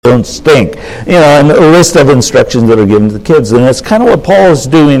don't stink. And a list of instructions that are given to the kids. And that's kind of what Paul is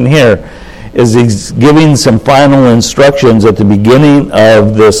doing here, is he's giving some final instructions at the beginning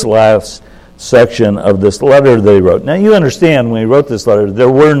of this last section of this letter that he wrote. Now, you understand, when he wrote this letter,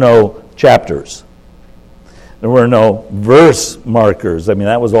 there were no chapters. There were no verse markers. I mean,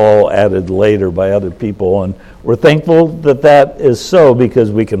 that was all added later by other people, and we're thankful that that is so,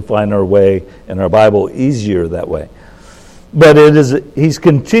 because we can find our way in our Bible easier that way. But he's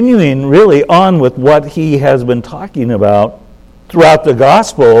continuing really on with what he has been talking about throughout the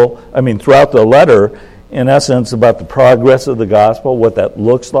gospel, throughout the letter, in essence, about the progress of the gospel, what that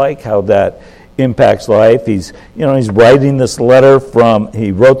looks like, how that impacts life. He's writing this letter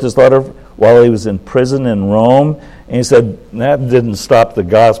he wrote this letter while he was in prison in Rome, and he said that didn't stop the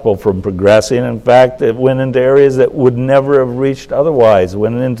gospel from progressing. In fact, it went into areas that would never have reached otherwise. It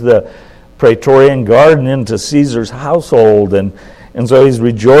went into the Praetorian Garden, into Caesar's household, and so he's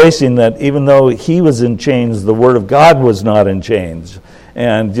rejoicing that even though he was in chains, the Word of God was not in chains,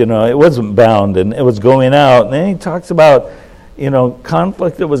 and it wasn't bound, and it was going out. And then he talks about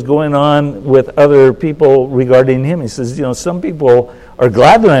conflict that was going on with other people regarding him. He says, some people are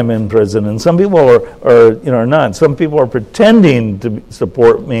glad that I'm in prison, and some people are not. Some people are pretending to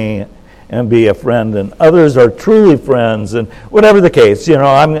support me and be a friend, and others are truly friends, and whatever the case,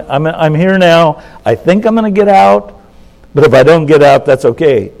 I'm here now. I think I'm going to get out, but if I don't get out, that's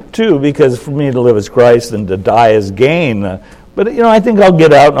okay too, because for me to live as Christ and to die as gain. But I think I'll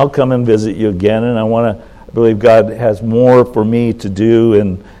get out and I'll come and visit you again, and I believe God has more for me to do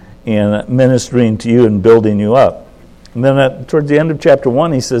in ministering to you and building you up. And then towards the end of chapter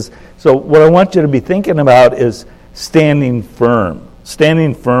 1, he says, so what I want you to be thinking about is standing firm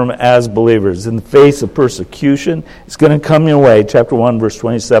as believers in the face of persecution. It's going to come your way. Chapter 1, verse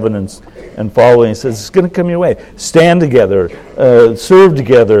 27 and following, he says, it's going to come your way. Stand together, serve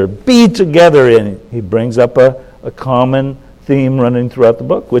together, be together. And he brings up a common theme running throughout the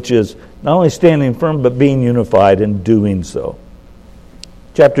book, which is not only standing firm, but being unified and doing so.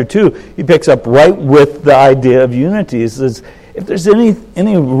 Chapter 2, he picks up right with the idea of unity. He says, if there's any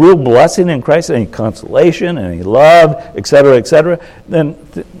real blessing in Christ, any consolation, any love, etc., then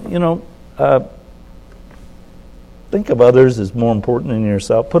think of others as more important than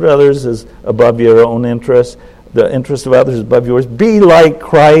yourself. Put others as above your own interests. The interest of others above yours. Be like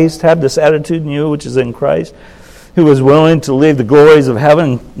Christ. Have this attitude in you, which is in Christ, who was willing to leave the glories of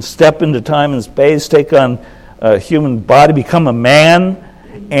heaven, step into time and space, take on a human body, become a man,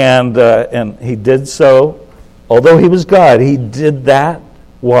 and he did so. Although he was God, he did that.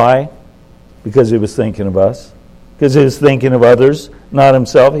 Why? Because he was thinking of us. Because he was thinking of others, not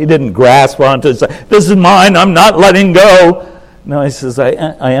himself. He didn't grasp onto it and say, this is mine, I'm not letting go. No, he says, I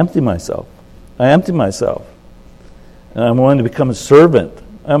empty myself. I empty myself. And I'm willing to become a servant.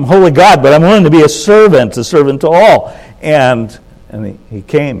 I'm holy God, but I'm willing to be a servant to all. And he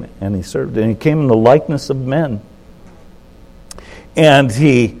came and he served. And he came in the likeness of men. And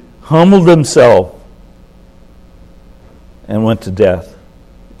he humbled himself and went to death.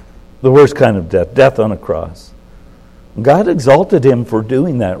 The worst kind of death on a cross. God exalted him for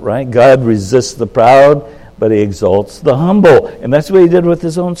doing that, right? God resists the proud, but he exalts the humble. And that's what he did with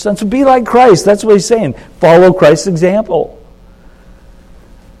his own son. So be like Christ. That's what he's saying. Follow Christ's example.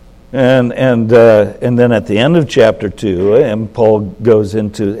 And then at the end of chapter 2, and Paul goes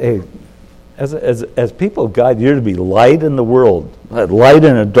into, hey, as people of God, you're to be light in the world, light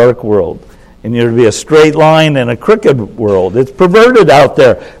in a dark world. And you're to be a straight line in a crooked world. It's perverted out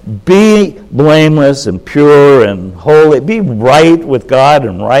there. Be blameless and pure and holy. Be right with God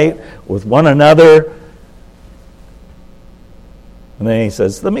and right with one another. And then he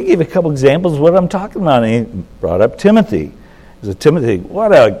says, let me give you a couple examples of what I'm talking about. And he brought up Timothy. He said, Timothy,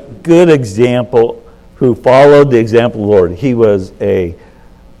 what a good example who followed the example of the Lord. He was a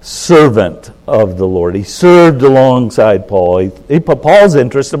servant of the Lord. He served alongside Paul. He put Paul's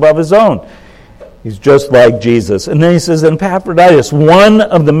interest above his own. He's just like Jesus. And then he says, Epaphroditus, one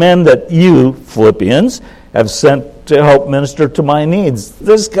of the men that you, Philippians, have sent to help minister to my needs.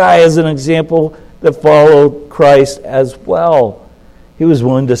 This guy is an example that followed Christ as well. He was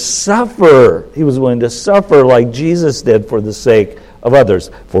willing to suffer. He was willing to suffer like Jesus did for the sake of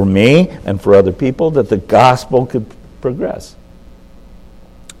others, for me and for other people, that the gospel could progress.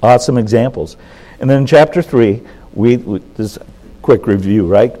 Awesome examples. And then in chapter 3, this quick review,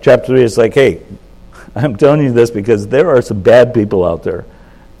 right? Chapter 3 is like, hey, I'm telling you this because there are some bad people out there.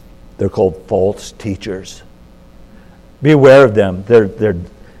 They're called false teachers. Be aware of them.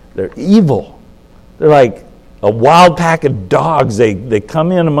 They're evil. They're like a wild pack of dogs. They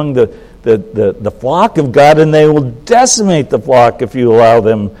come in among the the flock of God, and they will decimate the flock if you allow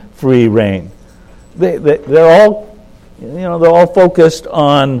them free rein. They're all focused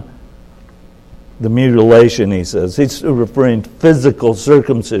on the mutilation, he says. He's referring to physical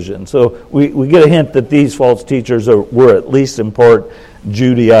circumcision. So we get a hint that these false teachers were at least in part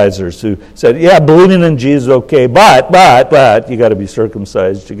Judaizers who said, yeah, believing in Jesus is okay, but you got to be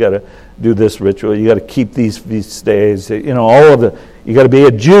circumcised, you got to do this ritual, you got to keep these feast days, you got to be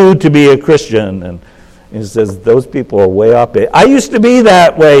a Jew to be a Christian. And he says those people are way off base. I used to be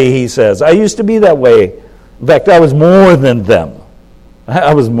that way, he says. I used to be that way. In fact, I was more than them.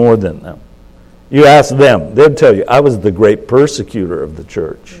 I was more than them. You ask them, they'd tell you, I was the great persecutor of the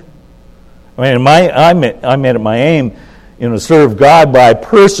church. I mean, I made it my aim, to serve God by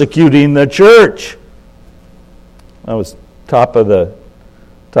persecuting the church. I was top of the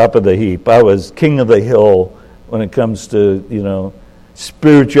heap. I was king of the hill when it comes to,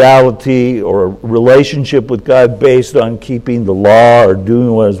 spirituality or a relationship with God based on keeping the law or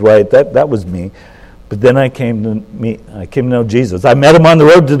doing what is right. That was me. But then I came to know Jesus. I met him on the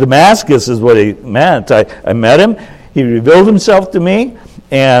road to Damascus is what he meant. I met him. He revealed himself to me,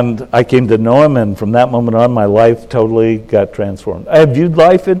 and I came to know him, and from that moment on, my life totally got transformed. I viewed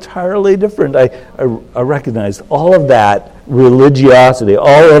life entirely different. I recognized all of that religiosity,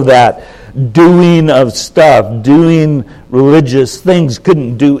 all of that doing of stuff, doing religious things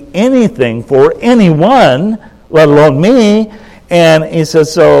couldn't do anything for anyone, let alone me. And he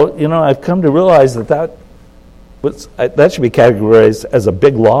says, so, I've come to realize that should be categorized as a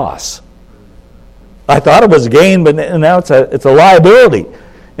big loss. I thought it was a gain, but now it's a liability.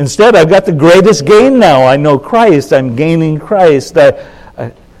 Instead, I've got the greatest gain now. I know Christ. I'm gaining Christ.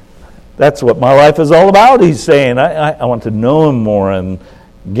 That's what my life is all about, he's saying. I want to know him more and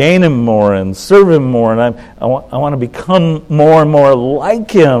gain him more and serve him more. And I want to become more and more like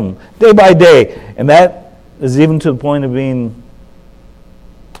him day by day. And that is even to the point of being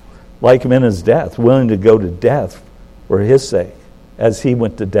like him in his death, willing to go to death for his sake, as he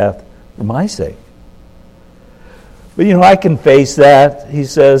went to death for my sake. But I can face that, he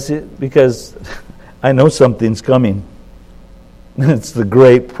says, because I know something's coming. It's the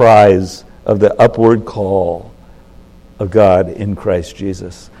great prize of the upward call of God in Christ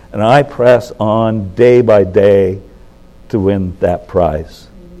Jesus. And I press on day by day to win that prize.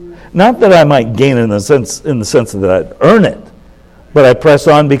 Not that I might gain in the sense that I'd earn it, but I press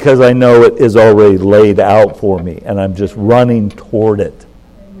on because I know it is already laid out for me, and I'm just running toward it.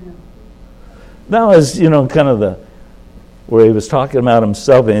 That was, kind of where he was talking about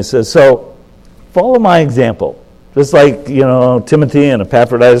himself, and he says, so follow my example. Just like, Timothy and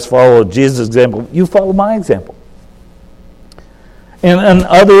Epaphroditus followed Jesus' example, you follow my example. And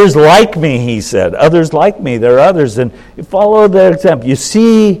others like me, he said. Others like me. There are others, and you follow their example. You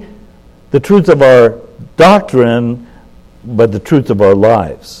see the truth of our doctrine, but the truth of our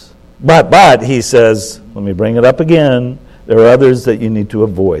lives. But, he says, let me bring it up again, there are others that you need to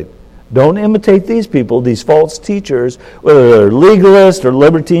avoid. Don't imitate these people, these false teachers, whether they're legalists or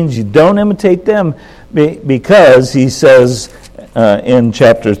libertines. You don't imitate them because, he says in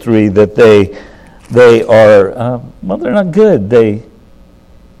chapter 3, that they are, they're not good.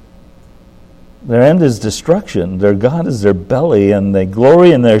 Their end is destruction. Their God is their belly, and they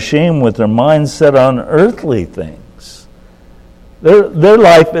glory in their shame with their minds set on earthly things. Their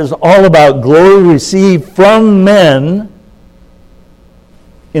life is all about glory received from men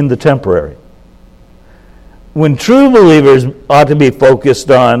in the temporary. When true believers ought to be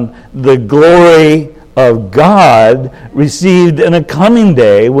focused on the glory of God received in a coming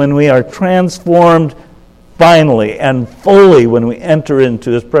day when we are transformed finally and fully when we enter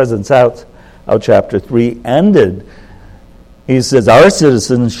into his presence. How chapter 3 ended. He says, our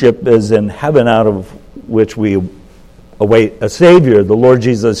citizenship is in heaven, out of which we await a Savior, the Lord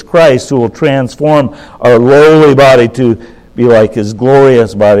Jesus Christ, who will transform our lowly body to be like his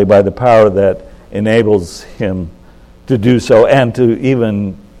glorious body by the power that enables him to do so, and to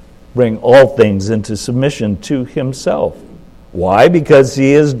even bring all things into submission to himself. Why? Because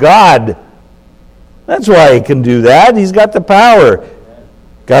he is God. That's why he can do that. He's got the power.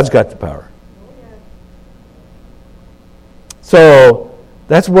 God's got the power. So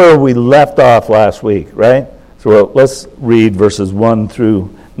that's where we left off last week, right? So let's read verses 1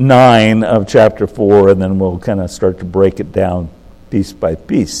 through 9 of chapter 4, and then we'll kind of start to break it down piece by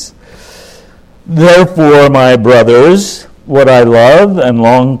piece. Therefore, my brothers, what I love and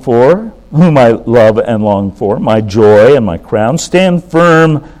long for, whom I love and long for, my joy and my crown, stand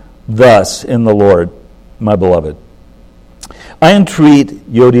firm thus in the Lord, my beloved. I entreat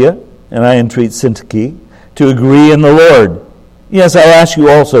Euodia and I entreat Syntyche to agree in the Lord. Yes, I ask you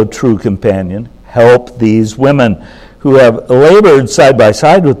also, true companion, help these women who have labored side by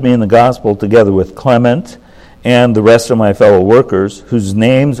side with me in the gospel, together with Clement and the rest of my fellow workers, whose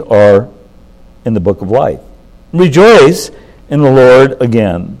names are in the book of life. Rejoice in the Lord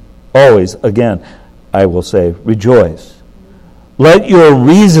again. Always, again, I will say, rejoice. Let your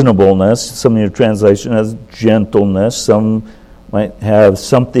reasonableness, some of your translation has gentleness, some might have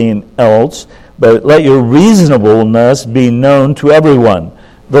something else, but let your reasonableness be known to everyone.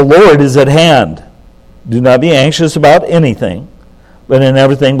 The Lord is at hand. Do not be anxious about anything, but in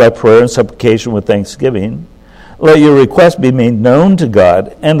everything by prayer and supplication with thanksgiving, let your request be made known to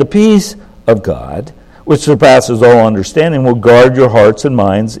God, and the peace of God, which surpasses all understanding, will guard your hearts and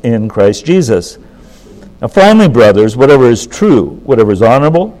minds in Christ Jesus. Now finally, brothers, whatever is true, whatever is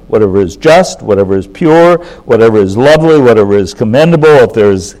honorable, whatever is just, whatever is pure, whatever is lovely, whatever is commendable, if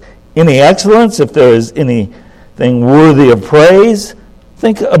there is any excellence, if there is anything worthy of praise,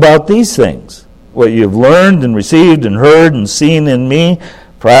 think about these things. What you have learned and received and heard and seen in me,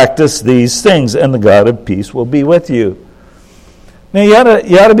 practice these things, and the God of peace will be with you. Now, you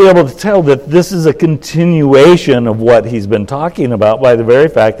ought to be able to tell that this is a continuation of what he's been talking about by the very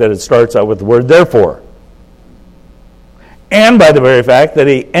fact that it starts out with the word therefore. And by the very fact that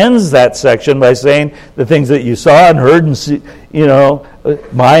he ends that section by saying the things that you saw and heard and see,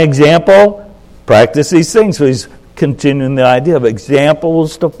 my example, practice these things. So he's continuing the idea of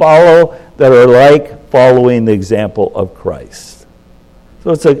examples to follow that are like following the example of Christ.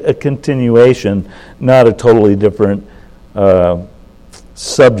 So it's a continuation, not a totally different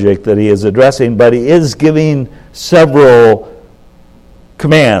subject that he is addressing, but he is giving several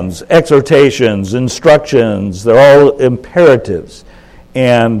commands, exhortations, instructions. They're all imperatives.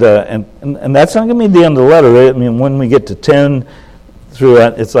 And that's not going to be the end of the letter. I mean, when we get to 10 through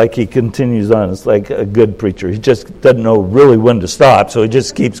it, it's like he continues on. It's like a good preacher. He just doesn't know really when to stop, so he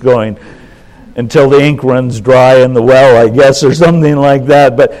just keeps going until the ink runs dry in the well, I guess, or something like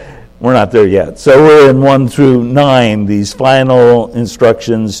that. But we're not there yet. So we're in 1 through 9, these final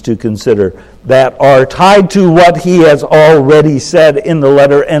instructions to consider that are tied to what he has already said in the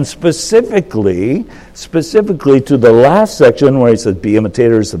letter, and specifically to the last section where he says, be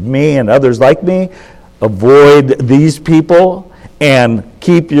imitators of me and others like me, avoid these people, and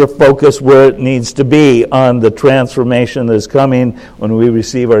keep your focus where it needs to be on the transformation that is coming when we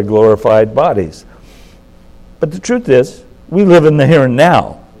receive our glorified bodies. But the truth is, we live in the here and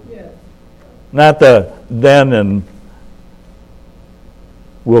now. Not the then and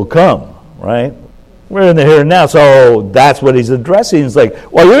will come, right? We're in the here and now, so that's what he's addressing. It's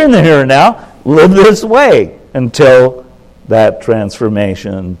like, well, you're in the here and now, live this way until that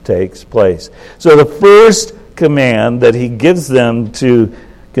transformation takes place. So the first command that he gives them to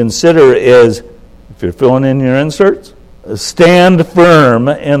consider is, if you're filling in your inserts, stand firm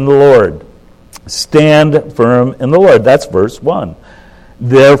in the Lord. Stand firm in the Lord. That's verse 1.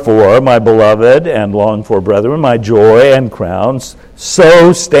 Therefore, my beloved and longed-for brethren, my joy and crowns,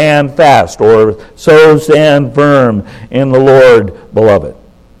 so stand fast, or so stand firm in the Lord, beloved.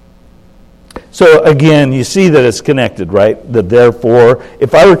 So again, you see that it's connected, right? The therefore.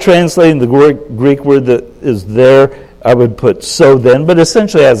 If I were translating the Greek word that is there, I would put so then, but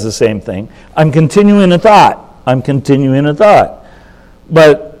essentially has the same thing. I'm continuing a thought.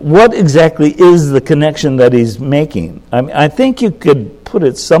 But what exactly is the connection that he's making? I think you could put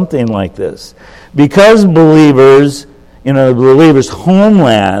it something like this. Because believers, the believer's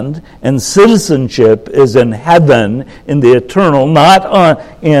homeland and citizenship is in heaven, in the eternal, not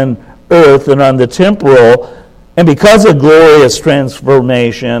in earth and on the temporal, and because a glorious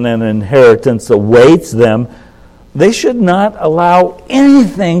transformation and inheritance awaits them, they should not allow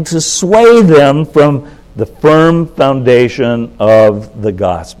anything to sway them from the firm foundation of the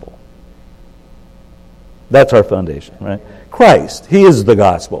gospel. That's our foundation, right? Christ, he is the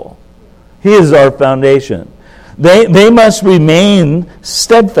gospel. He is our foundation. They must remain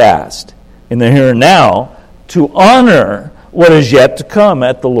steadfast in the here and now to honor what is yet to come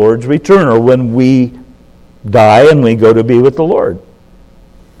at the Lord's return, or when we die and we go to be with the Lord.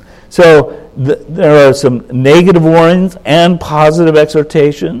 So there are some negative warnings and positive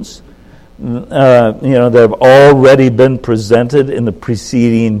exhortations that have already been presented in the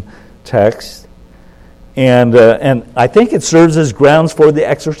preceding text. And I think it serves as grounds for the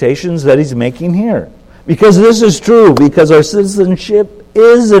exhortations that he's making here. Because this is true, because our citizenship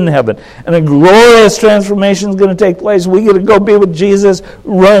is in heaven. And a glorious transformation is going to take place. We get to go be with Jesus,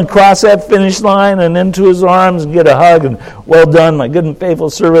 run across that finish line and into his arms and get a hug. And well done, my good and faithful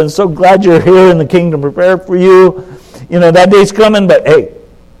servant. So glad you're here in the kingdom prepared for you. That day's coming, but hey,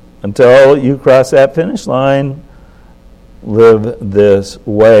 until you cross that finish line, live this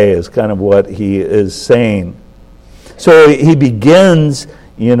way, is kind of what he is saying. So he begins,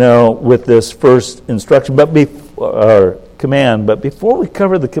 with this first instruction, or command. But before we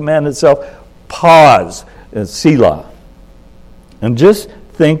cover the command itself, pause, Selah, and just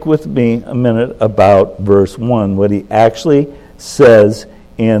think with me a minute about verse 1, what he actually says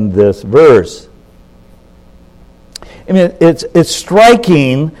in this verse. I mean, it's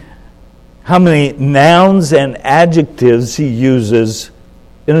striking how many nouns and adjectives he uses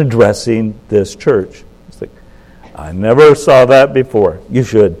in addressing this church. It's like, I never saw that before. You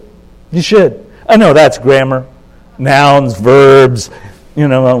should. You should. I know that's grammar. Nouns, verbs,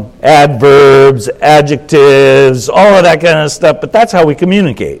 adverbs, adjectives, all of that kind of stuff, but that's how we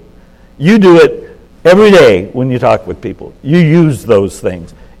communicate. You do it every day when you talk with people. You use those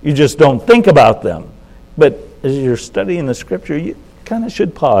things. You just don't think about them. But as you're studying the Scripture, you kind of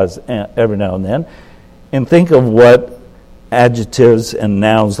should pause every now and then and think of what adjectives and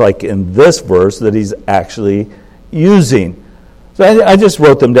nouns, like in this verse, that he's actually using. So I just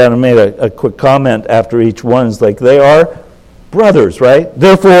wrote them down and made a quick comment after each one. It's like, they are brothers, right?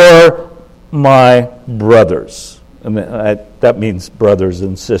 Therefore, my brothers. I mean, that means brothers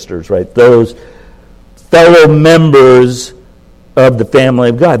and sisters, right? Those fellow members of the family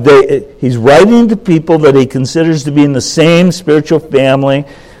of God. He's writing to people that he considers to be in the same spiritual family,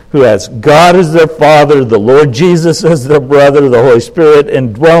 who has God as their Father, the Lord Jesus as their brother, the Holy Spirit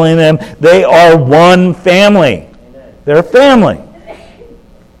indwelling them. They are one family. They're a family.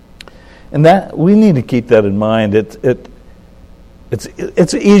 And that we need to keep that in mind. It's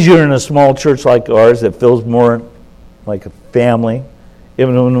easier in a small church like ours. It feels more like a family.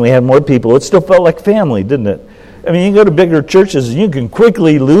 Even when we had more people, it still felt like family, didn't it? I mean, you go to bigger churches and you can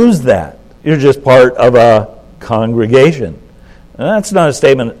quickly lose that. You're just part of a congregation. And that's not a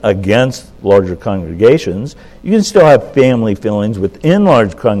statement against larger congregations. You can still have family feelings within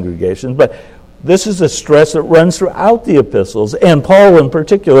large congregations, but this is a stress that runs throughout the epistles, and Paul in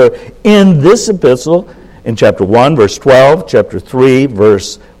particular in this epistle, in chapter 1, verse 12, chapter 3,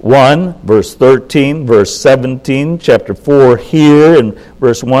 verse 1, verse 13, verse 17, chapter 4 here, in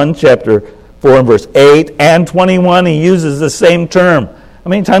verse 1, chapter 4 and verse 8, and 21, he uses the same term. How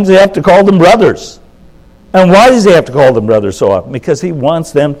many times does he have to call them brothers? And why does he have to call them brothers so often? Because he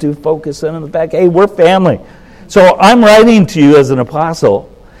wants them to focus in on the fact, hey, we're family. So I'm writing to you as an apostle,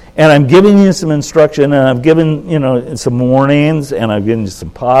 and I'm giving you some instruction, and I've given, some warnings, and I've given you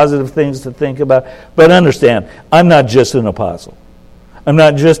some positive things to think about. But understand, I'm not just an apostle. I'm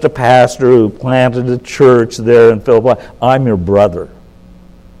not just a pastor who planted a church there in Philippi. I'm your brother.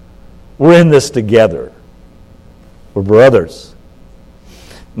 We're in this together. We're brothers.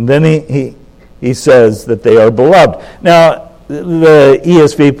 And then he says that they are beloved. Now, the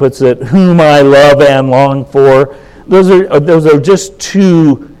ESV puts it, whom I love and long for. Those are just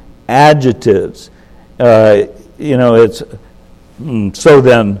two adjectives. It's so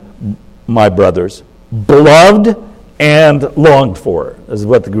then, my brothers, beloved and longed for, is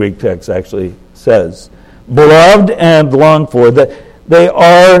what the Greek text actually says. Beloved and longed for. That they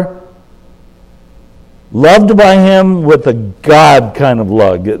are loved by him with a God kind of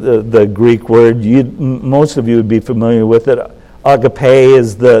love. The Greek word, most of you would be familiar with it. Agape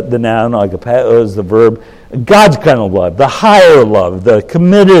is the noun, agapeo is the verb. God's kind of love, the higher love, the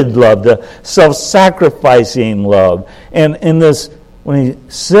committed love, the self-sacrificing love. And in this, when he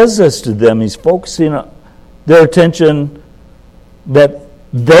says this to them, he's focusing on their attention that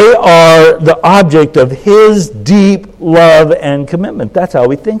they are the object of his deep love and commitment. That's how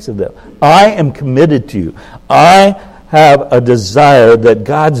he thinks of them. I am committed to you. I have a desire that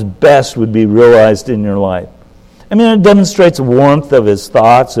God's best would be realized in your life. I mean, it demonstrates the warmth of his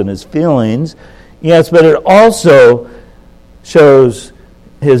thoughts and his feelings, yes, but it also shows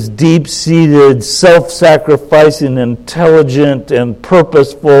his deep-seated, self-sacrificing, intelligent, and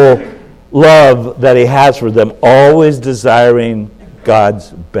purposeful love that he has for them, always desiring God's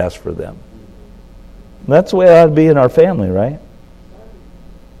best for them. That's the way it ought to be in our family, right?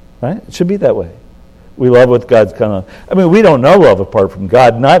 Right? It should be that way. We love with God's kind of... I mean, we don't know love apart from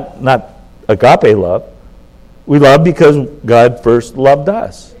God, not agape love. We love because God first loved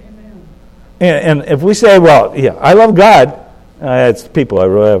us. And if we say, well, yeah, I love God, it's people I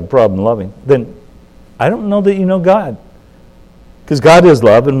really have a problem loving, then I don't know that you know God. Because God is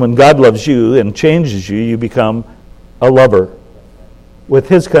love, and when God loves you and changes you, you become a lover with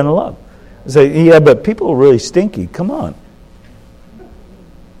his kind of love. You say, yeah, but people are really stinky. Come on.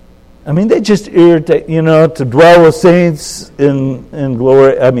 I mean, they just irritate, to dwell with saints in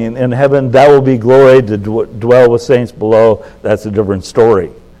glory. I mean, in heaven, that will be glory. To dwell with saints below, that's a different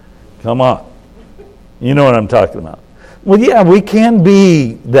story. Come on. You know what I'm talking about. Well, yeah, we can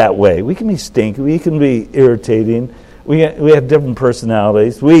be that way. We can be stinky. We can be irritating. We have different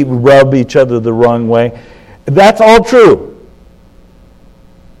personalities. We rub each other the wrong way. That's all true.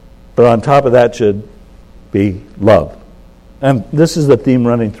 But on top of that should be love. And this is the theme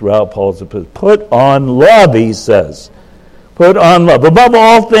running throughout Paul's epistle. Put on love, he says. Put on love. Above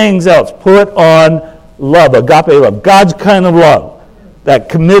all things else, put on love, agape love, God's kind of love. That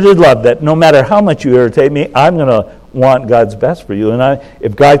committed love that no matter how much you irritate me, I'm going to want God's best for you. And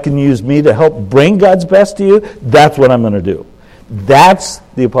if God can use me to help bring God's best to you, that's what I'm going to do. That's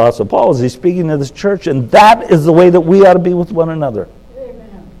the Apostle Paul as he's speaking to this church, and that is the way that we ought to be with one another.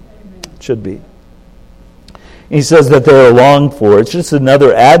 Amen. It should be. He says that they are longed for. It's just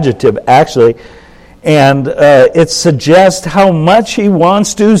another adjective, actually, and it suggests how much he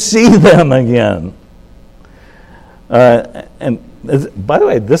wants to see them again. And by the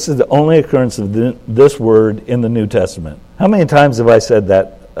way, this is the only occurrence of this word in the New Testament. How many times have I said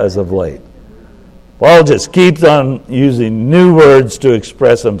that as of late? Paul just keeps on using new words to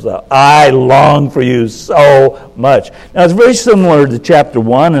express himself. I long for you so much. Now, it's very similar to chapter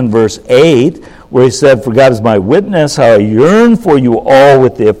 1 and verse 8, where he said, for God is my witness, how I yearn for you all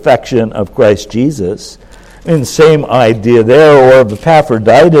with the affection of Christ Jesus. And same idea there, or of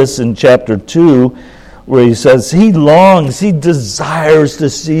Epaphroditus in chapter 2, where he says he longs, he desires to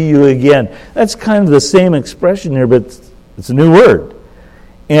see you again. That's kind of the same expression here, but it's a new word.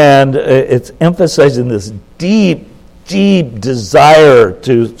 And it's emphasizing this deep, deep desire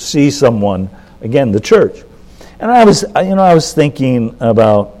to see someone, again, the church. And I was thinking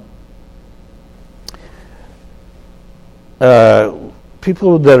about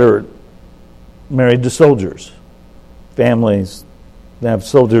people that are married to soldiers, families that have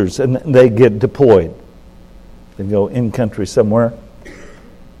soldiers, and they get deployed. They go in country somewhere,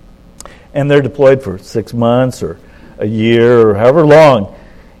 and they're deployed for 6 months or a year or however long.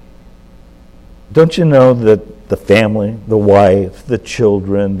 Don't you know that the family, the wife, the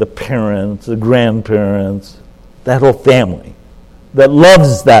children, the parents, the grandparents, that whole family that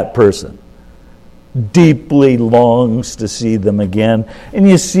loves that person deeply longs to see them again? And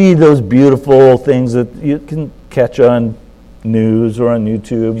you see those beautiful things that you can catch on news or on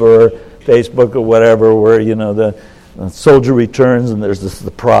YouTube or Facebook or whatever, where the soldier returns and there's this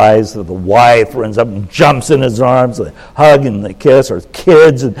surprise that the wife runs up and jumps in his arms, they hug and they kiss, or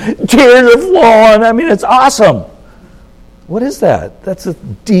kids, and tears are flowing. I mean, it's awesome. What is that? That's a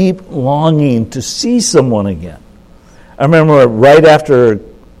deep longing to see someone again. I remember right after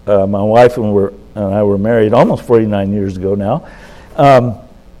my wife and I were married almost 49 years ago now,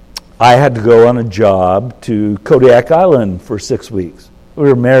 I had to go on a job to Kodiak Island for 6 weeks. We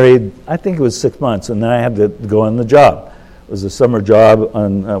were married, I think it was 6 months, and then I had to go on the job. It was a summer job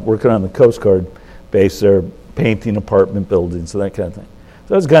on working on the Coast Guard base there, painting apartment buildings and that kind of thing.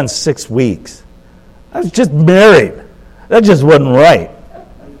 So I was gone 6 weeks. I was just married. That just wasn't right.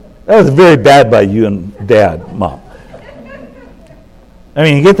 That was very bad by you and Dad, Mom. I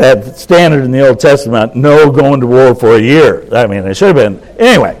mean, you get that standard in the Old Testament, no going to war for a year. I mean, it should have been.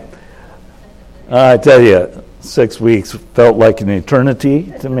 Anyway, I tell you, 6 weeks felt like an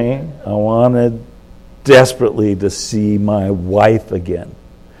eternity to me. I wanted desperately to see my wife again.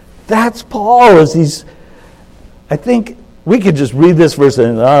 That's Paul. I think we could just read this verse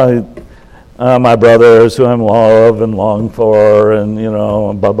and, my brothers who I'm love and long for, and,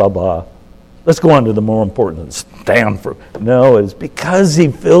 blah, blah, blah. Let's go on to the more important, stand for. No, it's because he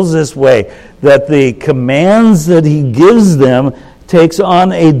feels this way, that the commands that he gives them takes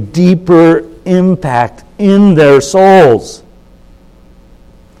on a deeper impact in their souls.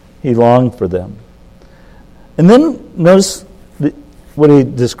 He longed for them. And then notice what he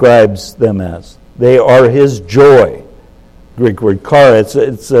describes them as. They are his joy. Greek word charis.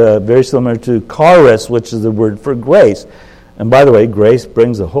 It's very similar to charis, which is the word for grace. And by the way, grace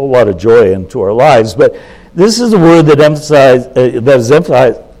brings a whole lot of joy into our lives. But this is a word that is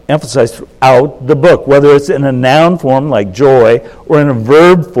emphasized throughout the book, whether it's in a noun form like joy or in a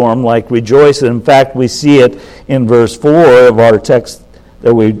verb form like rejoice. And in fact, we see it in verse 4 of our text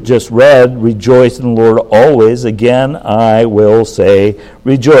that we just read, rejoice in the Lord always. Again, I will say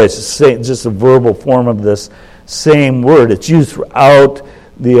rejoice. It's just a verbal form of this same word. It's used throughout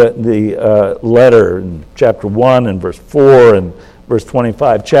the letter in chapter 1 and verse 4 and verse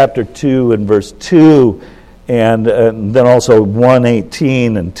 25, chapter 2 and verse 2, and then also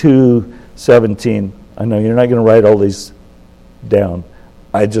 1:18 and 2:17. I know you're not going to write all these down.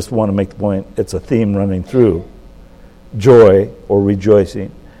 I just want to make the point. It's a theme running through. Joy or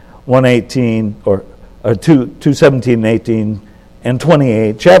rejoicing. 1:18 or 2:17 and 18 and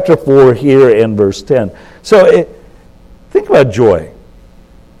 28. Chapter 4 here and verse 10. So Think about joy.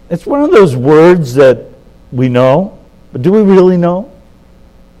 It's one of those words that we know, but do we really know?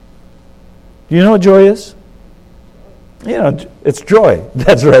 Do you know what joy is? It's joy.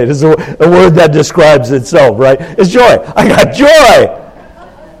 That's right. It's a word that describes itself, right? It's joy. I got joy.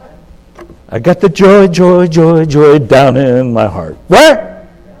 I got the joy, joy, joy, joy down in my heart. Where?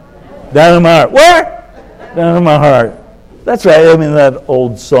 Down in my heart. Where? Down in my heart. That's right. I mean, that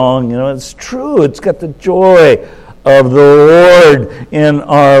old song, it's true. It's got the joy of the Lord in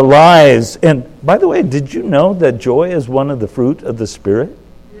our lives. And by the way, did you know that joy is one of the fruit of the Spirit?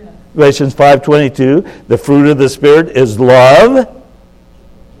 Yeah. Galatians 5:22, the fruit of the Spirit is love,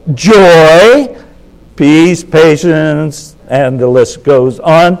 joy, peace, patience, and the list goes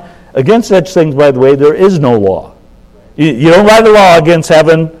on. Against such things, by the way, there is no law. You don't write a law against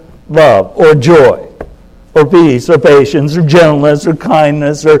having love or joy or peace or patience or gentleness or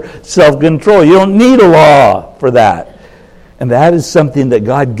kindness or self-control. You don't need a law for that. And that is something that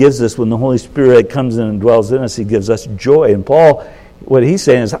God gives us when the Holy Spirit comes in and dwells in us. He gives us joy. And Paul, what he's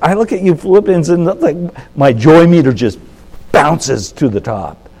saying is, I look at you Philippians and like my joy meter just bounces to the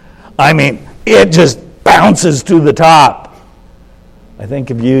top. I mean, it just bounces to the top. I think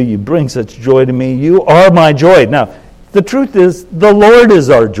of you, you bring such joy to me. You are my joy. Now, the truth is, the Lord is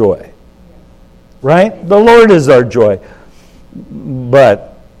our joy. Right? The Lord is our joy.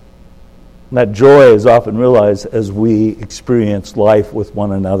 But that joy is often realized as we experience life with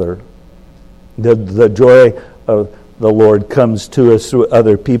one another. The joy of the Lord comes to us through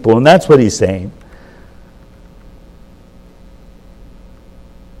other people. And that's what he's saying.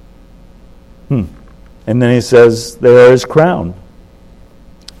 And then he says, there is crown.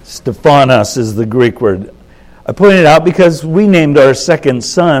 Stephanos is the Greek word. I pointed it out because we named our second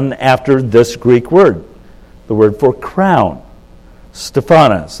son after this Greek word, the word for crown.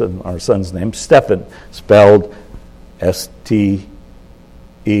 Stephanos, and our son's name, Stephan, spelled S-T-E-F-A-N.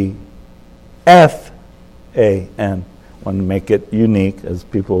 Want to make it unique, as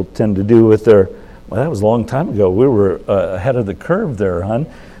people tend to do with their, well, that was a long time ago. We were ahead of the curve there, hon.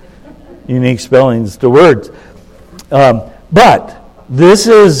 Unique spellings to words. But this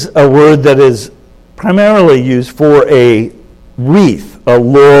is a word that is primarily used for a wreath, a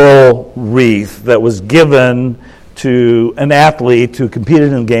laurel wreath that was given to an athlete who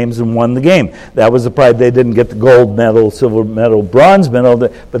competed in games and won the game. That was the pride. They didn't get the gold medal, silver medal, bronze medal,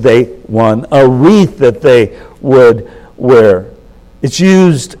 but they won a wreath that they would wear. It's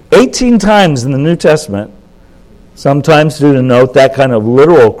used 18 times in the New Testament, sometimes to denote that kind of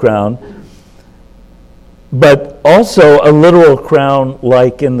literal crown, but also a literal crown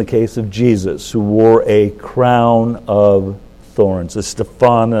like in the case of Jesus, who wore a crown of thorns, a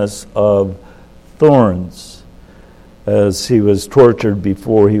Stephanos of thorns, as he was tortured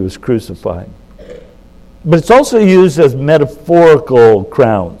before he was crucified. But it's also used as metaphorical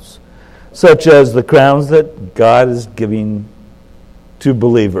crowns, such as the crowns that God is giving to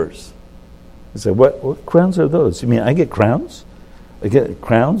believers. You say, what crowns are those? You mean I get crowns? I get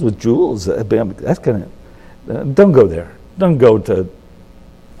crowns with jewels? That's kind of... don't go there. Don't go to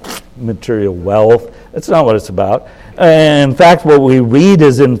material wealth. That's not what it's about. In fact, what we read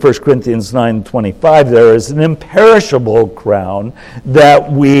is in 1 Corinthians 9:25, there is an imperishable crown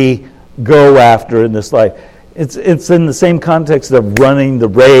that we go after in this life. It's in the same context of running the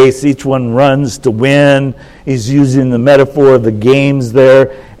race. Each one runs to win. He's using the metaphor of the games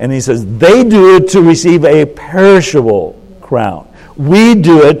there. And he says, they do it to receive a perishable crown. We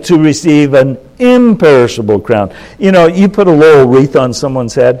do it to receive an imperishable crown. You put a laurel wreath on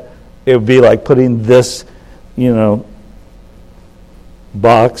someone's head, it would be like putting this,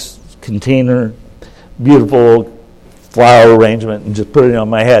 box, container, beautiful flower arrangement, and just put it on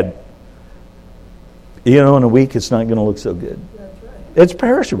my head. In a week, it's not going to look so good. That's right. It's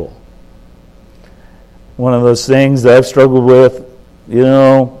perishable. One of those things that I've struggled with,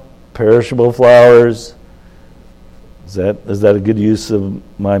 perishable flowers. Is that a good use of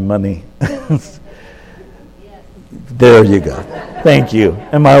my money? Yes. There you go. Thank you.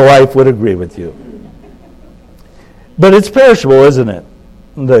 And my wife would agree with you. But it's perishable, isn't it?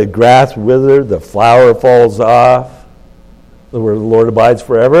 The grass withers, the flower falls off. The word of the Lord abides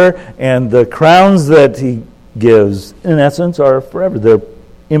forever. And the crowns that he gives, in essence, are forever. They're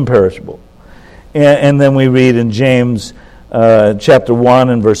imperishable. And then we read in James chapter 1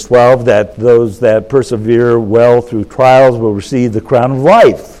 and verse 12 that those that persevere well through trials will receive the crown of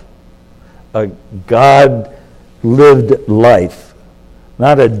life. A God-lived life.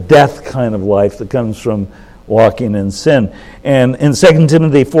 Not a death kind of life that comes from walking in sin. And in 2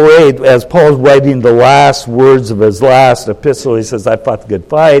 Timothy 4:8, as Paul's writing the last words of his last epistle, he says, I fought the good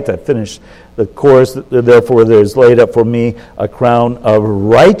fight, I finished The chorus, therefore there is laid up for me a crown of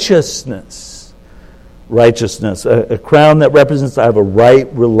righteousness. Righteousness, a crown that represents I have a right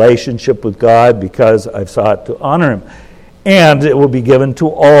relationship with God because I've sought to honor him. And it will be given to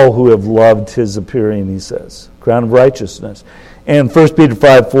all who have loved his appearing, he says. Crown of righteousness. And 1 Peter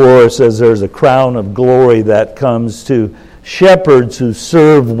 5:4 says there's a crown of glory that comes to shepherds who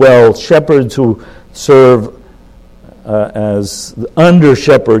serve well, shepherds who serve as under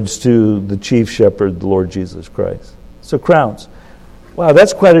shepherds to the chief shepherd, the Lord Jesus Christ. So crowns. Wow,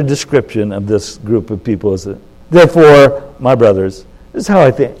 that's quite a description of this group of people, isn't it? Therefore, my brothers, this is how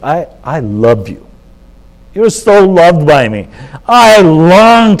I think. I love you. You're so loved by me. I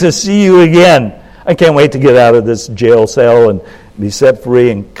long to see you again. I can't wait to get out of this jail cell and be set free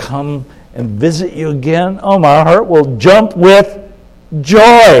and come and visit you again. Oh, my heart will jump with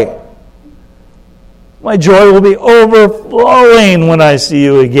joy. My joy will be overflowing when I see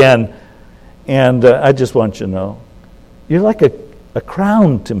you again. And I just want you to know, you're like a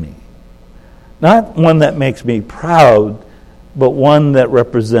crown to me. Not one that makes me proud, but one that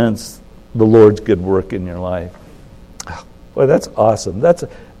represents the Lord's good work in your life. Boy, that's awesome. That'd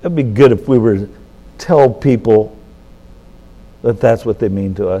be good if we were to tell people that that's what they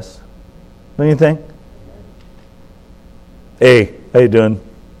mean to us. Don't you think? Hey, how you doing?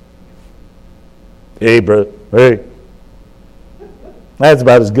 Hey, brother. Hey. That's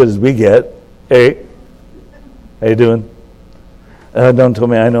about as good as we get. Hey. How you doing? Don't tell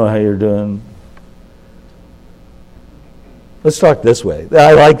me I know how you're doing. Let's talk this way.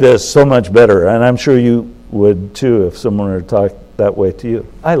 I like this so much better, and I'm sure you would too if someone were to talk that way to you.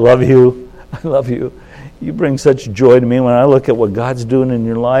 I love you. I love you. You bring such joy to me when I look at what God's doing in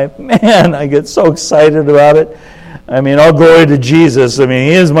your life. Man, I get so excited about it. I mean, all glory to Jesus. I mean,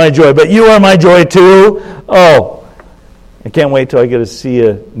 he is my joy, but you are my joy too. Oh, I can't wait till I get to see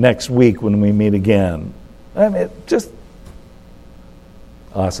you next week when we meet again. I mean, just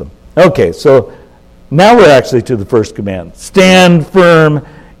awesome. Okay, so now we're actually to the first command. Stand firm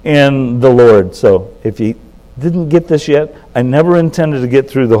in the Lord. So if you didn't get this yet, I never intended to get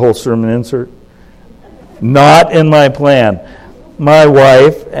through the whole sermon insert. Not in my plan. My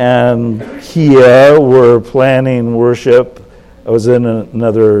wife and Kia were planning worship. I was in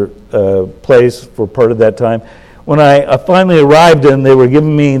another place for part of that time. When I finally arrived and they were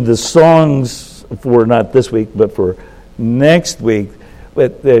giving me the songs for not this week, but for next week,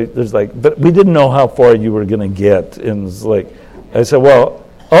 but we didn't know how far you were going to get. And it's like, I said, well,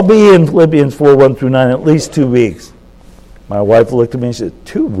 I'll be in Philippians 4:1-9 at least 2 weeks. My wife looked at me and said,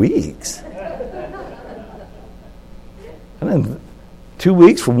 2 weeks? And then 2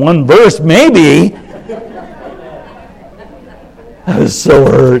 weeks for one verse, maybe. I was so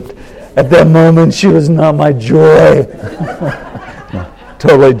hurt. At that moment, she was not my joy. No,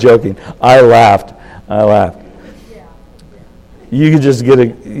 totally joking. I laughed. You could just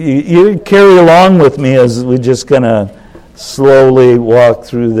you carry along with me as we just kind of slowly walk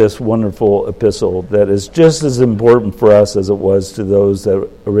through this wonderful epistle that is just as important for us as it was to those that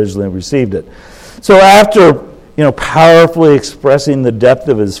originally received it. So after powerfully expressing the depth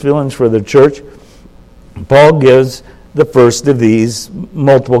of his feelings for the church, Paul gives the first of these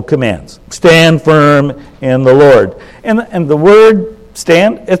multiple commands. Stand firm in the Lord. And the word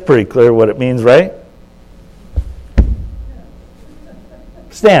stand, it's pretty clear what it means, right?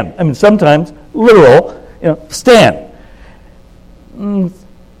 Stand. I mean, sometimes literal, stand.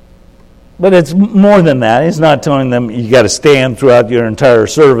 But it's more than that. He's not telling them you got to stand throughout your entire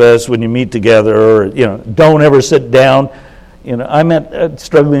service when you meet together, or don't ever sit down. I'm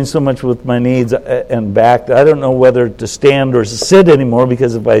struggling so much with my knees and back that I don't know whether to stand or sit anymore,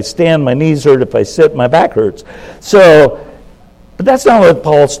 because if I stand, my knees hurt. If I sit, my back hurts. But that's not what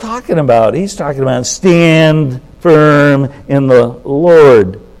Paul's talking about. He's talking about stand firm in the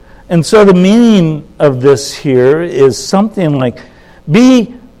Lord. And so the meaning of this here is something like,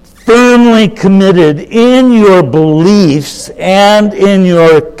 be firmly committed in your beliefs and in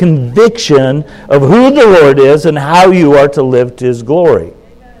your conviction of who the Lord is and how you are to live to his glory.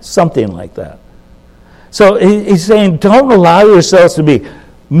 Something like that. So he's saying, don't allow yourselves to be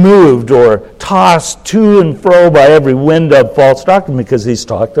moved or tossed to and fro by every wind of false doctrine, because he's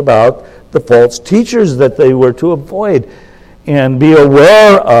talked about the false teachers that they were to avoid and be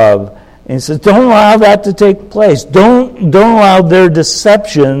aware of. And he says, don't allow that to take place. Don't allow their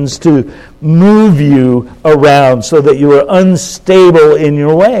deceptions to move you around so that you are unstable in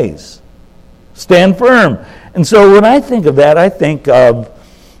your ways. Stand firm. And so when I think of that, I think of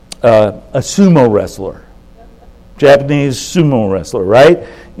a sumo wrestler. Japanese sumo wrestler, right?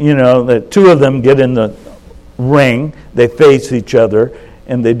 The two of them get in the ring, they face each other,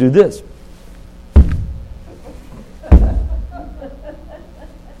 and they do this.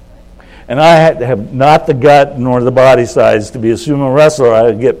 And I have not the gut nor the body size to be a sumo wrestler.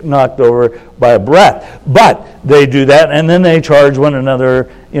 I get knocked over by a breath. But they do that, and then they charge one another,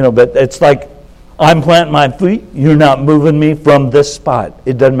 but it's like, I'm planting my feet, you're not moving me from this spot.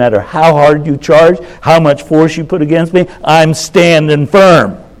 It doesn't matter how hard you charge, how much force you put against me, I'm standing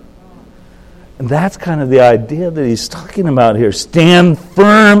firm. And that's kind of the idea that he's talking about here. Stand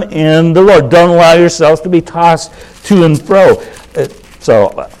firm in the Lord. Don't allow yourselves to be tossed to and fro.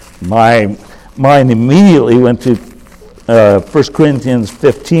 So my mind immediately went to 1 Corinthians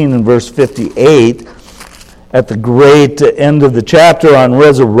 15 and verse 58 at the great end of the chapter on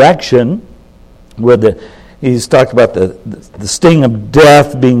resurrection, where he's talked about the sting of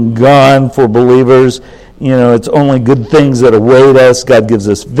death being gone for believers. It's only good things that await us. God gives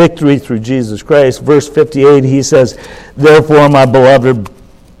us victory through Jesus Christ. Verse 58, he says, therefore, my beloved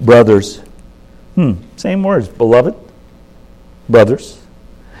brothers, same words, beloved, brothers,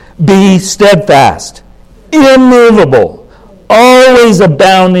 be steadfast, immovable, always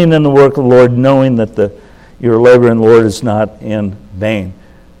abounding in the work of the Lord, knowing that your labor in the Lord is not in vain.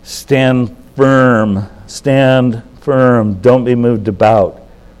 Stand firm, don't be moved about.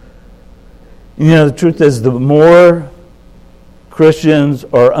 The truth is, the more Christians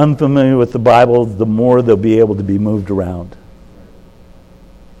are unfamiliar with the Bible, the more they'll be able to be moved around.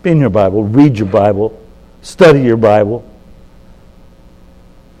 Be in your Bible, read your Bible, study your Bible.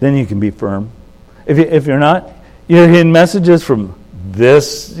 Then you can be firm. If you're not, you're hearing messages from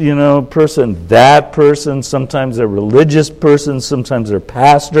this, person, that person. Sometimes they're religious persons, sometimes they're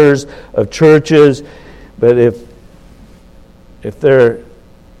pastors of churches. But if they're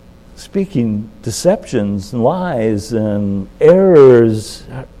speaking deceptions and lies and errors,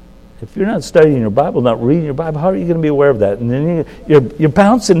 if you're not studying your Bible, not reading your Bible, how are you going to be aware of that? And then you're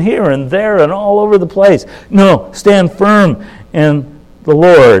bouncing here and there and all over the place. No, stand firm in the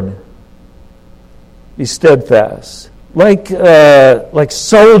Lord. Be steadfast. Like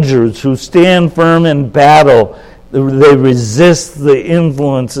soldiers who stand firm in battle, they resist the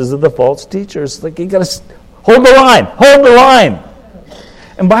influences of the false teachers. Like, you got to hold the line.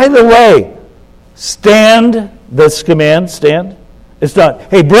 And by the way, stand, this command, stand. It's not,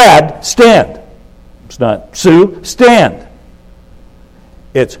 hey, Brad, stand. It's not, Sue, stand.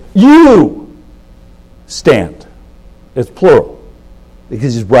 It's, you stand. It's plural,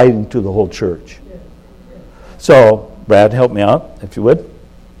 because he's writing to the whole church. So, Brad, help me out, if you would.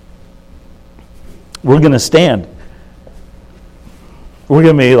 We're going to stand. We're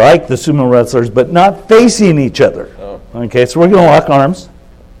going to be like the sumo wrestlers, but not facing each other. Okay, so we're going to lock arms.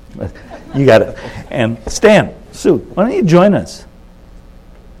 You got it. And stand. Sue, why don't you join us?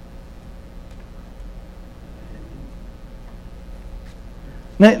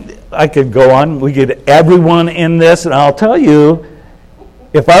 Now, I could go on. We get everyone in this, and I'll tell you,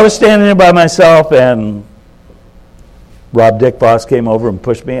 if I was standing there by myself and Rob Dick Boss came over and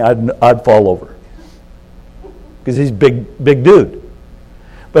pushed me, I'd fall over. Because he's big dude.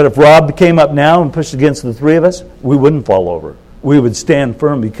 But if Rob came up now and pushed against the three of us, we wouldn't fall over. We would stand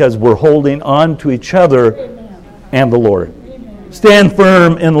firm because we're holding on to each other and the Lord. Amen. Stand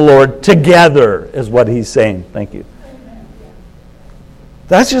firm in the Lord together is what he's saying. Thank you.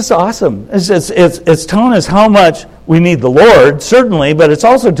 That's just awesome. It's telling us how much we need the Lord, certainly, but it's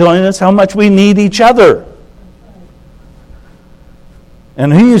also telling us how much we need each other.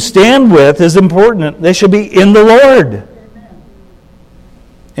 And who you stand with is important. They should be in the Lord.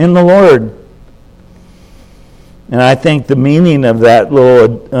 In the Lord. And I think the meaning of that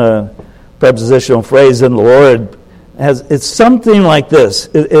little prepositional phrase, in the Lord, it's something like this.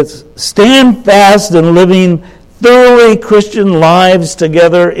 It's stand fast in living thoroughly Christian lives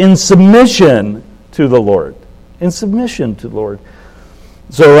together in submission to the Lord. In submission to the Lord.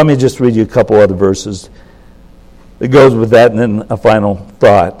 So let me just read you a couple other verses that goes with that, and then a final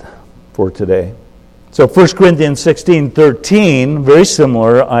thought for today. So 1 Corinthians 16:13, very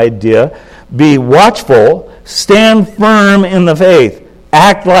similar idea. Be watchful, stand firm in the faith,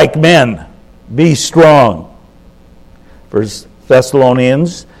 act like men, be strong. 1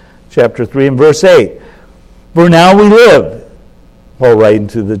 Thessalonians chapter 3 and verse 8. For now we live. Paul writing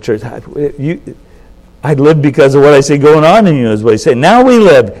to the church. I live because of what I see going on in you, is what he said. Now we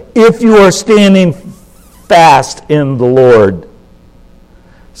live if you are standing fast in the Lord.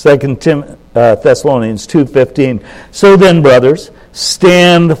 2 Thessalonians 2:15. So then, brothers,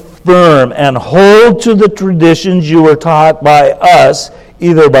 stand firm and hold to the traditions you were taught by us,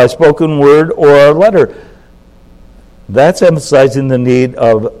 either by spoken word or a letter. That's emphasizing the need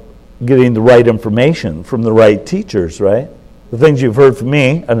of getting the right information from the right teachers, right? The things you've heard from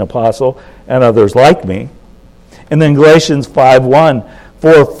me, an apostle, and others like me. And then Galatians 5:1,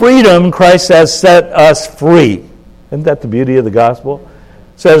 For freedom, Christ has set us free. Isn't that the beauty of the gospel?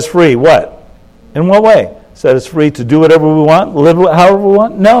 Set us free. What? In what way? Set us free to do whatever we want, live however we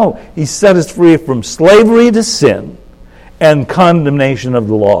want? No. He set us free from slavery to sin and condemnation of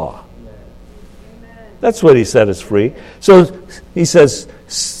the law. That's what he set us free. So he says,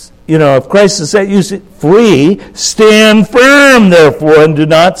 if Christ has set you free, stand firm, therefore, and do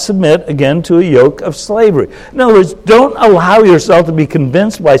not submit again to a yoke of slavery. In other words, don't allow yourself to be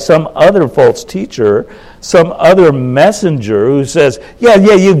convinced by some other false teacher, some other messenger who says,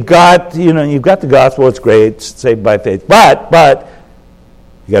 you've got the gospel, it's great, it's saved by faith, but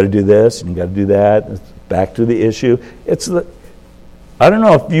you got to do this and you got to do that. It's back to the issue. I don't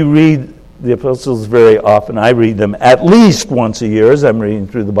know if you read the epistles very often. I read them at least once a year as I'm reading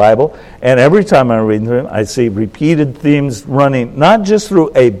through the Bible. And every time I'm reading through them, I see repeated themes running, not just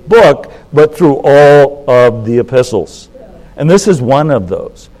through a book, but through all of the epistles. And this is one of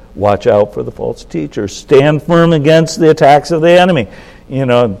those. Watch out for the false teachers. Stand firm against the attacks of the enemy.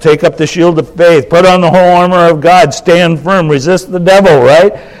 Take up the shield of faith. Put on the whole armor of God. Stand firm. Resist the devil,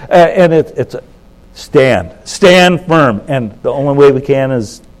 right? And it's stand firm. And the only way we can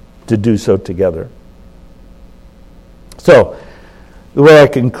is to do so together. So, the way I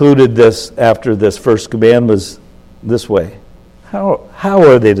concluded this after this first command was this way. How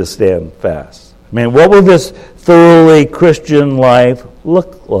are they to stand fast? I mean, what will this thoroughly Christian life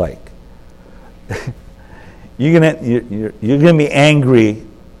look like? You're gonna be angry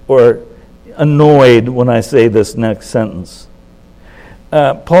or annoyed when I say this next sentence.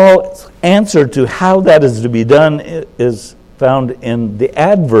 Paul's answer to how that is to be done is found in the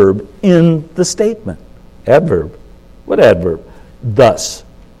adverb in the statement. Adverb. What adverb? Thus.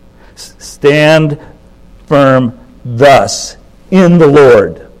 Stand firm thus in the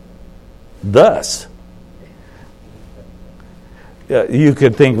Lord. Thus. You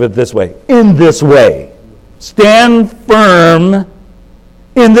could think of it this way. In this way. Stand firm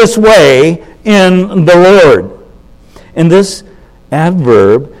in this way in the Lord. And this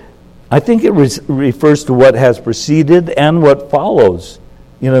adverb, I think it refers to what has preceded and what follows,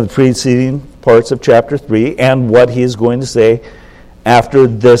 the preceding parts of chapter 3 and what he is going to say after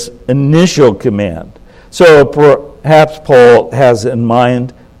this initial command. So perhaps Paul has in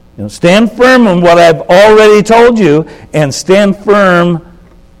mind, stand firm in what I've already told you and stand firm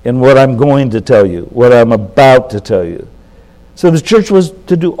in what I'm going to tell you, what I'm about to tell you. So the church was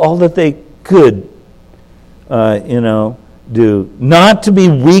to do all that they could, do, not to be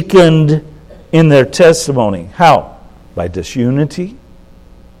weakened in their testimony. How? By disunity.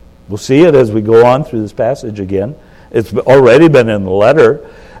 We'll see it as we go on through this passage again. It's already been in the letter.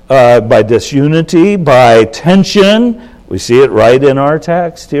 By disunity, by tension. We see it right in our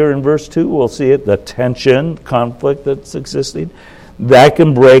text here in verse 2. We'll see it, the tension, conflict that's existing. That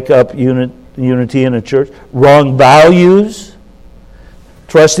can break up unity in a church. Wrong values.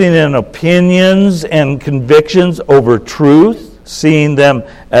 Trusting in opinions and convictions over truth, seeing them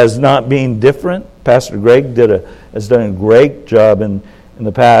as not being different. Pastor Greg has done a great job in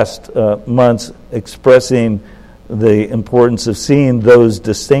the past months expressing the importance of seeing those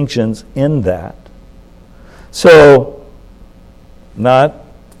distinctions in that. So, not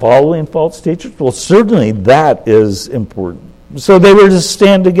following false teachers? Well, certainly that is important. So they were to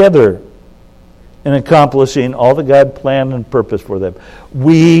stand together in accomplishing all that God planned and purposed for them.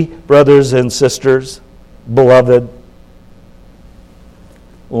 We, brothers and sisters, beloved,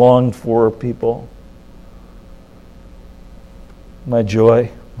 longed for people, my joy,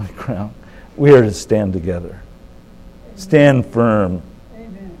 my crown, we are to stand together. Stand firm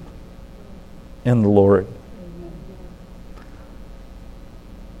Amen. In the Lord. Amen.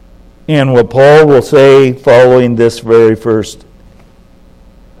 And what Paul will say following this very first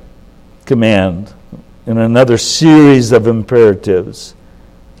command in another series of imperatives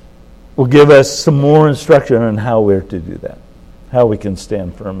will give us some more instruction on how we're to do that, how we can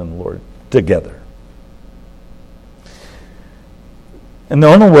stand firm in the Lord together. And the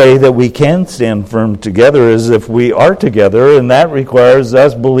only way that we can stand firm together is if we are together, and that requires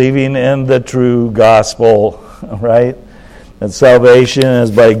us believing in the true gospel, right? That salvation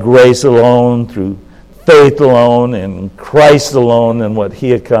is by grace alone, through faith alone, in Christ alone, and what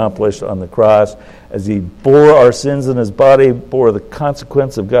he accomplished on the cross as he bore our sins in his body, bore the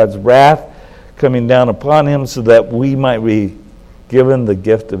consequence of God's wrath coming down upon him so that we might be given the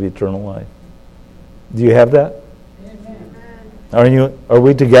gift of eternal life. Do you have that? Are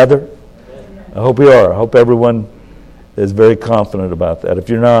we together? I hope we are. I hope everyone is very confident about that. If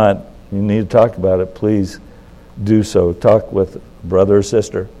you're not, you need to talk about it. Please do so. Talk with a brother or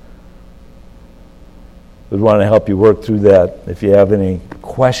sister. we want to help you work through that if you have any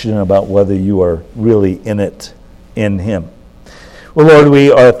question about whether you are really in it in Him. Well, Lord,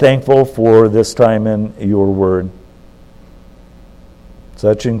 we are thankful for this time in your word.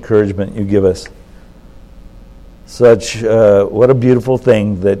 Such encouragement you give us. What a beautiful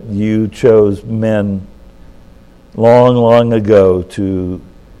thing that you chose men long, long ago to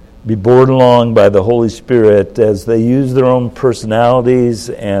be borne along by the Holy Spirit as they use their own personalities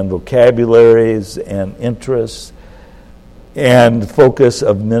and vocabularies and interests and focus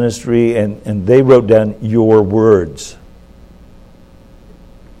of ministry, and they wrote down your words.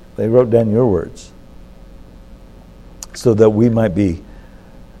 They wrote down your words so that we might be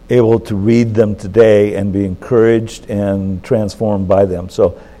able to read them today and be encouraged and transformed by them.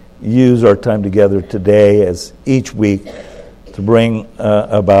 So use our time together today as each week to bring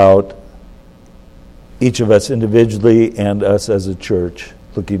about each of us individually and us as a church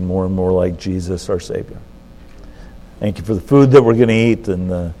looking more and more like Jesus, our Savior. Thank you for the food that we're going to eat and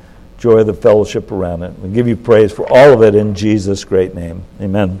the joy of the fellowship around it. We give you praise for all of it in Jesus' great name.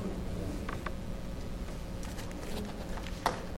 Amen.